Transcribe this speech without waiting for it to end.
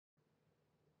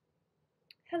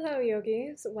Hello,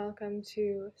 yogis. Welcome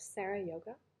to Sarah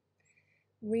Yoga.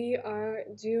 We are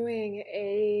doing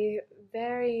a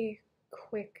very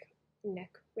quick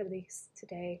neck release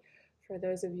today for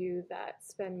those of you that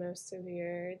spend most of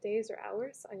your days or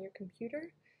hours on your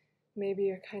computer. Maybe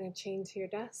you're kind of chained to your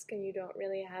desk and you don't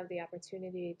really have the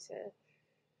opportunity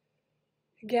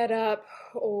to get up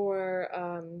or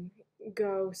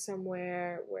go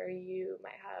somewhere where you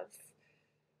might have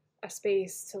a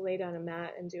space to lay down a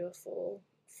mat and do a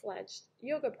full-fledged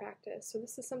yoga practice. So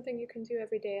this is something you can do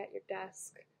every day at your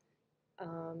desk.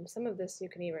 Some of this you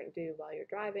can even do while you're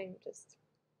driving. Just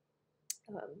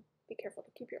be careful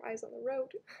to keep your eyes on the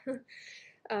road.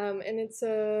 And it's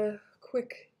a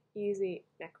quick, easy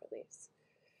neck release.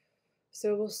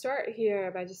 So we'll start here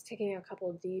by just taking a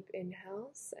couple deep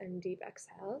inhales and deep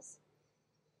exhales.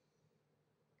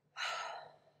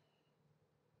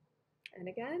 And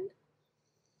again.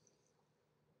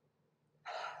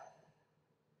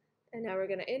 And now we're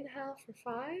going to inhale for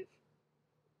 5.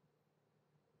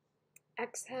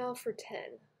 Exhale for 10.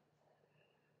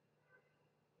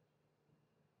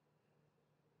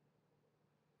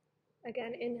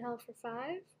 Again, inhale for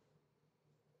 5.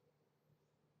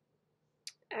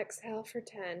 Exhale for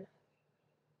 10.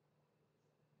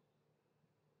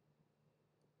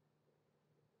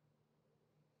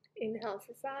 Inhale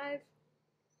for 5.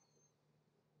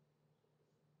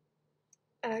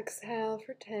 Exhale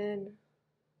for 10.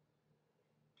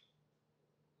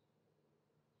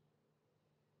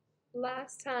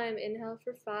 Last time, inhale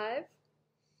for 5.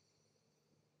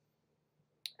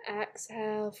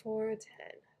 Exhale for 10.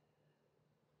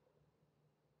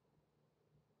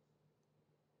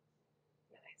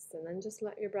 Nice, and then just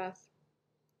let your breath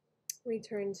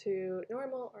return to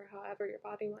normal or however your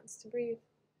body wants to breathe.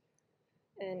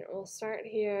 And we'll start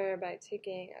here by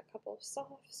taking a couple of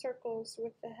soft circles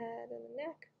with the head and the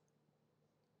neck.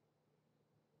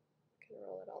 You can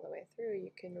roll it all the way through.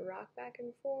 You can rock back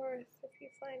and forth if you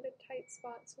find a tight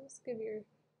spot. So just give your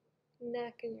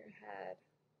neck and your head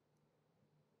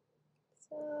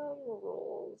some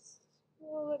rolls.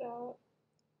 Roll it out.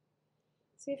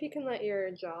 See if you can let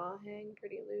your jaw hang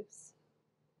pretty loose.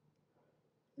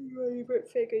 Ready for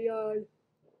fake a yawn.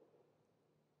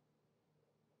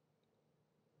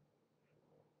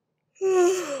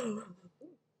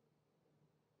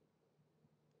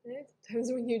 Right?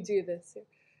 Sometimes when you do this,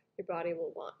 your body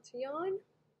will want to yawn.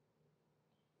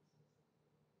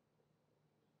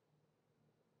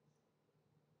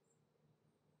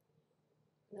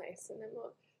 Nice, and then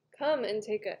we'll come and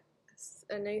take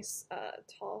a nice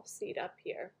tall seat up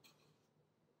here.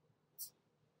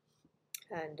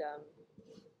 And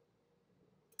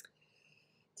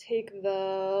take the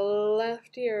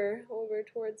left ear over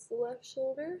towards the left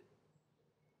shoulder.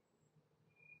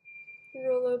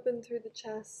 Roll open through the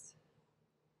chest.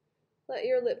 Let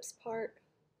your lips part.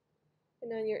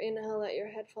 And on your inhale, let your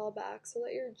head fall back. So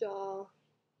let your jaw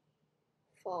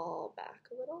fall back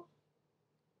a little.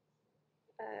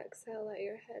 Exhale, let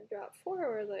your head drop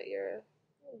forward. Let your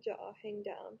jaw hang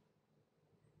down.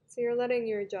 So you're letting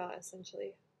your jaw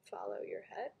essentially follow your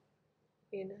head.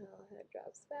 Inhale, head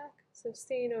drops back. So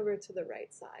staying over to the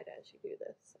right side as you do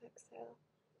this. Exhale,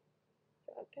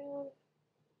 drop down.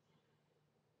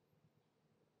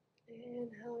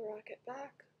 Inhale, rock it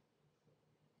back.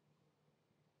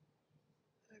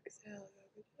 Exhale,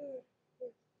 drop it down.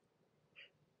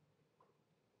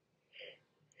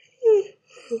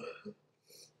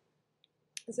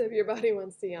 So if your body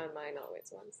wants to yawn, mine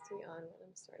always wants to yawn when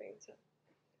I'm starting to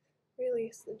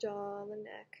release the jaw and the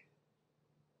neck.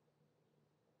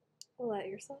 Let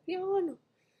yourself yawn.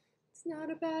 It's not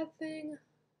a bad thing.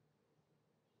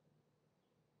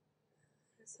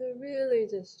 So really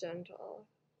just gentle.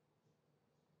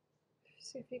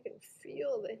 See if you can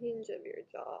feel the hinge of your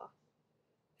jaw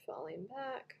falling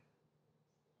back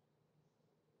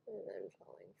and then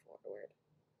falling forward.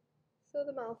 So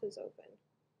the mouth is open.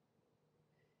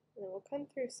 And then we'll come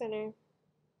through center,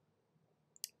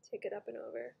 take it up and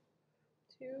over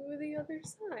to the other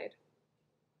side.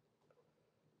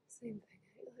 Same thing,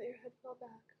 let your head fall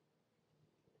back.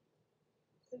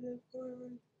 And then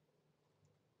forward.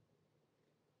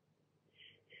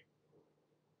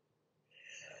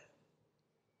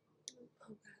 And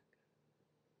pull back.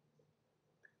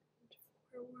 And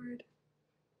forward.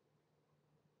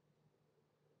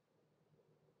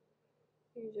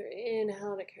 Use your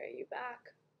inhale to carry you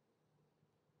back.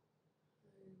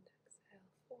 And exhale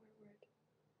forward.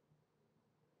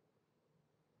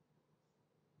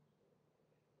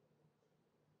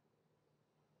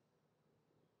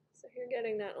 So you're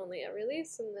getting not only a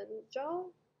release in the jaw,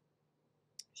 I'm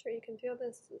sure you can feel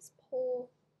this pull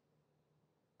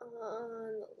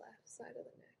on the left side of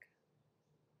the neck.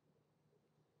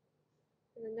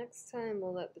 And the next time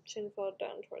we'll let the chin fall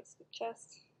down towards the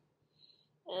chest.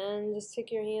 And just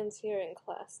take your hands here and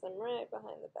clasp them right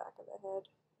behind the back of the head.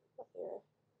 Let your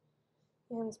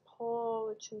hands pull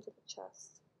the chin to the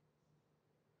chest.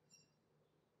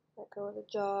 Let go of the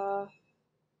jaw.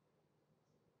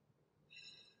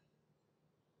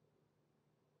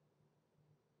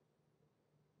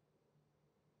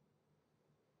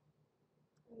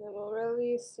 And then we'll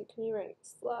release. Can you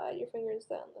slide your fingers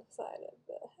down the side of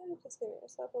the head, just giving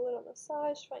yourself a little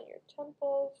massage. Find your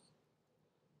temples.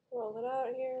 Roll it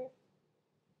out here.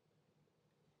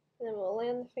 And then we'll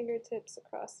land the fingertips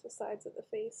across the sides of the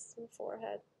face and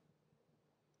forehead.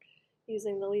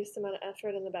 Using the least amount of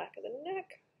effort in the back of the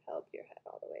neck. Help your head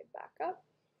all the way back up.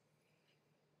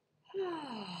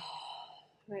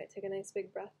 All right, take a nice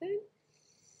big breath in.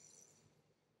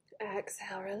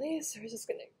 Exhale, release. We're just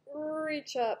going to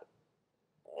reach up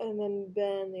and then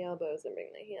bend the elbows and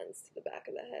bring the hands to the back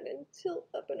of the head and tilt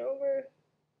up and over.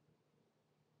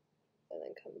 And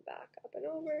then come back up and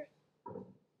over.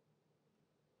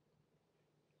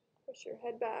 Push your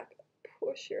head back.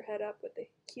 Push your head up with the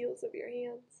heels of your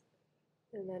hands.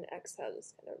 And then exhale,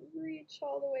 just kind of reach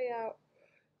all the way out.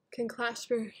 You can clasp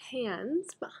your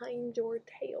hands behind your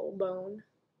tailbone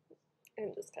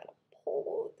and just kind of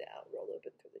pull it down, roll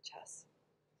open through the chest.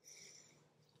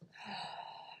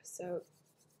 So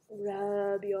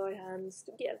rub your hands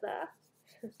together.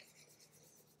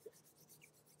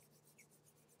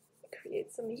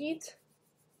 Create some heat.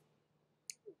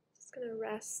 Just gonna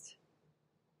rest.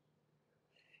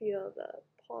 Feel the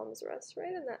palms rest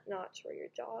right in that notch where your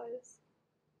jaw is.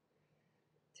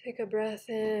 Take a breath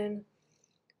in.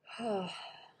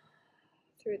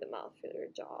 Through the mouth, feel your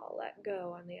jaw. Let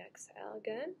go on the exhale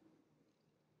again.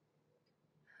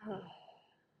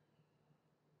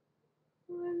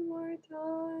 One more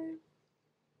time.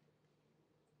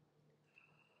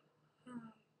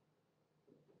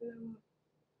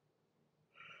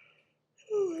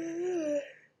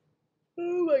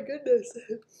 Oh my goodness.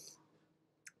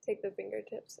 Take the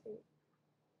fingertips and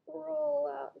roll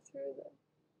out through the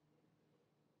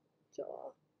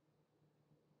jaw.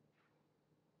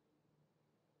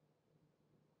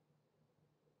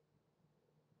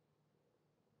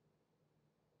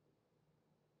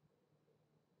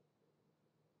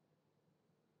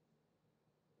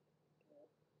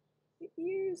 The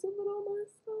ears a little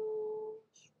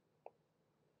massage.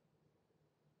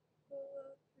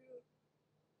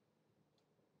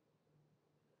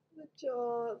 The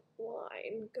jaw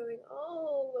line going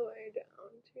all the way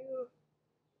down to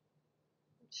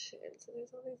the chin. So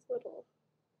there's all these little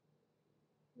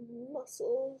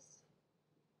muscles.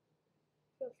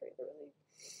 Feel free to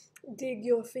really dig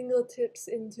your fingertips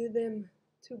into them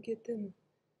to get them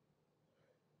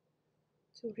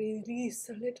to release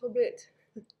a little bit.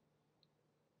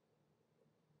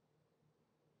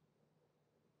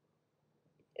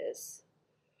 Yes.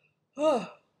 Oh.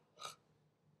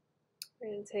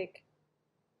 We're going to take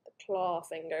the claw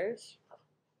fingers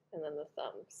and then the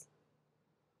thumbs.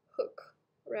 Hook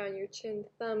around your chin,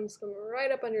 thumbs come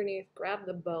right up underneath, grab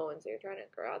the bone. So you're trying to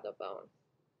grab the bone.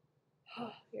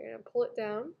 You're going to pull it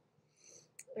down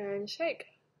and shake.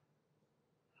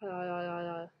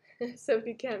 So if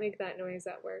you can't make that noise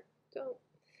at work, you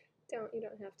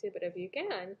don't have to, but if you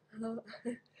can.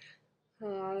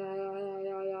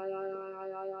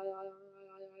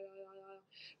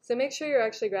 So make sure you're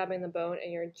actually grabbing the bone,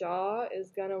 and your jaw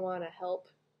is going to want to help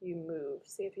you move.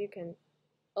 See if you can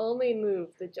only move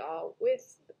the jaw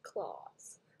with the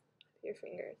claws, your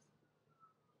fingers.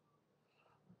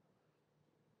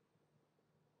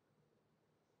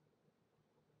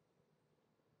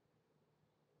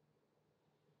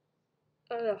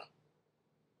 Ugh.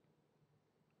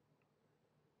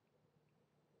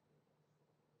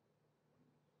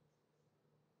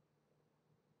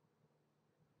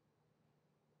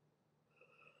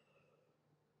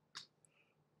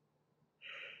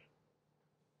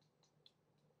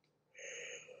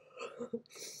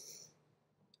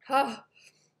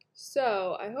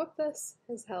 So I hope this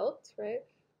has helped, right?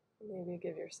 Maybe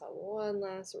give yourself one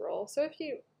last roll. So if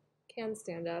you can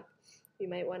stand up, you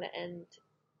might want to end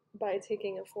by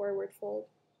taking a forward fold.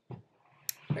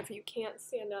 Or if you can't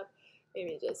stand up,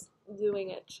 maybe just doing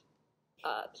it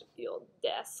at your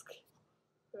desk,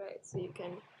 right? So you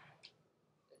can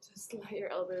just let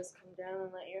your elbows come down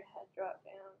and let your head drop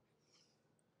down.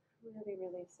 Really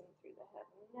releasing through the head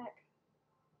and the neck.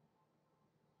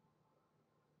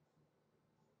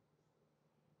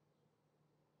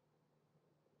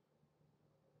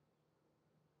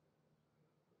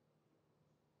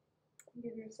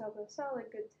 Give yourself a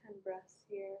solid good 10 breaths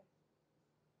here.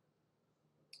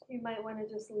 You might want to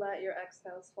just let your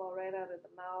exhales fall right out of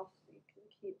the mouth so you can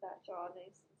keep that jaw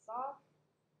nice and soft.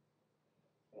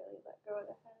 Really let go of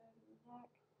the head and the neck.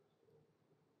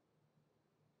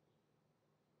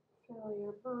 Feel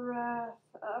your breath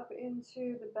up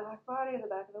into the back body, the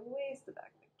back of the waist, the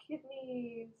back of the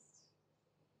kidneys,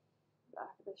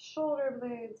 back of the shoulder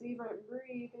blades. Even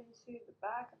breathe into the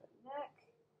back of the neck.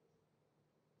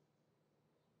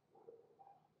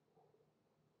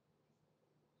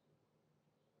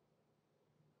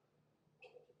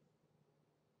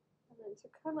 And then to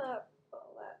come up,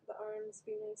 let the arms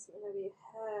be nice and heavy,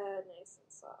 head nice and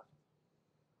soft.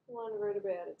 One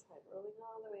vertebrae at a time, rolling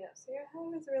all the way up. So your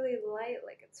head is really light,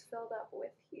 like it's filled up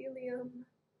with helium,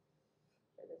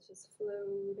 and it's just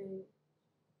floating.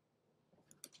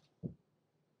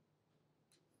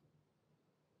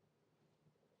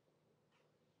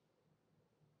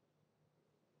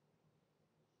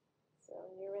 So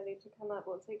when you're ready to come up,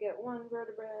 we'll take it one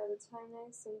vertebrae at a time,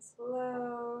 nice and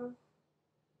slow.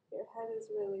 Your head is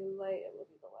really light. It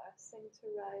will be the last thing to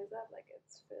rise up, like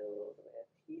it's filled with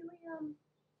helium.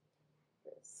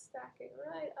 Just stacking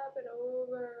right up and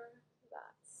over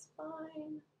that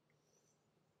spine.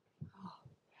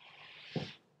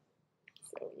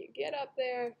 So when you get up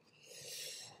there,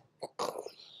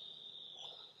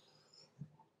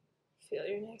 feel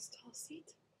your nice tall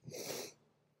seat.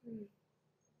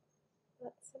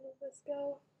 Let some of this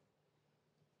go.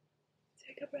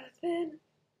 Take a breath in.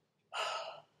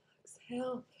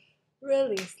 Exhale.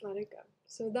 Release. Let it go.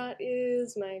 So that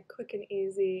is my quick and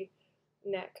easy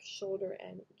neck, shoulder,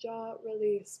 and jaw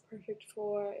release. Perfect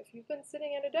for if you've been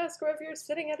sitting at a desk, or if you're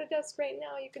sitting at a desk right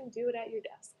now, you can do it at your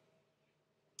desk.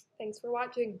 Thanks for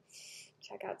watching.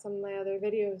 Check out some of my other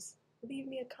videos. Leave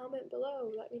me a comment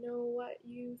below. Let me know what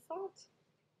you thought.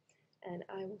 And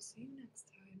I will see you next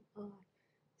time on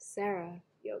XSarah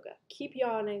Yoga. Keep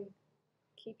yawning.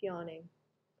 Keep yawning.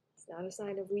 It's not a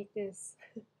sign of weakness.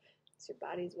 It's your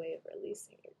body's way of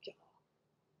releasing your jaw.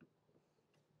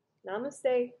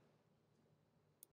 Namaste.